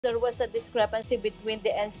there was a discrepancy between the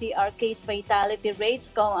NCR case fatality rates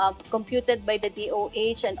computed by the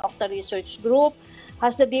DOH and OCTA Research Group.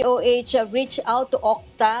 Has the DOH reached out to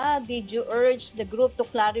OCTA? Did you urge the group to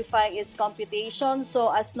clarify its computation so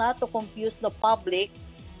as not to confuse the public?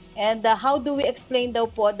 And how do we explain daw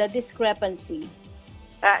po the discrepancy?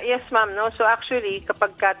 Yes, ma'am. No? So actually,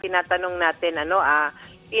 kapag tinatanong natin,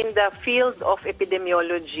 in the field of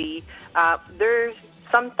epidemiology, there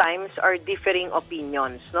sometimes are differing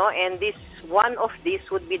opinions, no? And one of these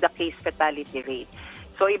would be the case fatality rate.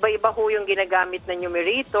 So iba-iba ho yung ginagamit na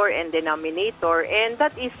numerator and denominator, and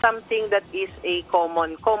that is something that is a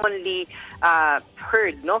commonly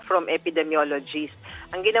heard, no, from epidemiologists.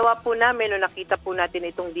 Ang ginawa po namin, no, nakita po natin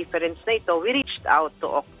itong difference na ito, we reached out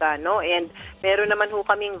to OCTA, no, and meron naman ho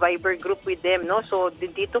kaming Viber group with them, no, so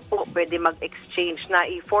dito po pwede mag-exchange na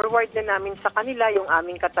i-forward na namin sa kanila yung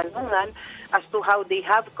aming katanungan as to how they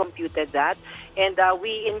have computed that, and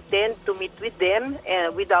we intend to meet with them,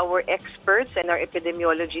 with our experts and our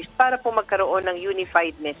epidemiologists para po magkaroon ng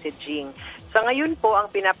unified messaging. Sa ngayon po,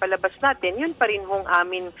 ang pinapalabas natin, yun pa rin hong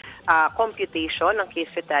aming computation ng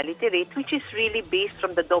case fatality rate, which is really based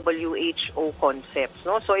from the WHO concepts.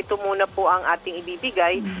 No? So ito muna po ang ating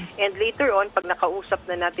ibibigay, and later on, pag nakausap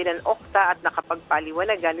na natin ang OCTA at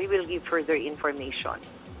nakapagpaliwanagan, we will give further information.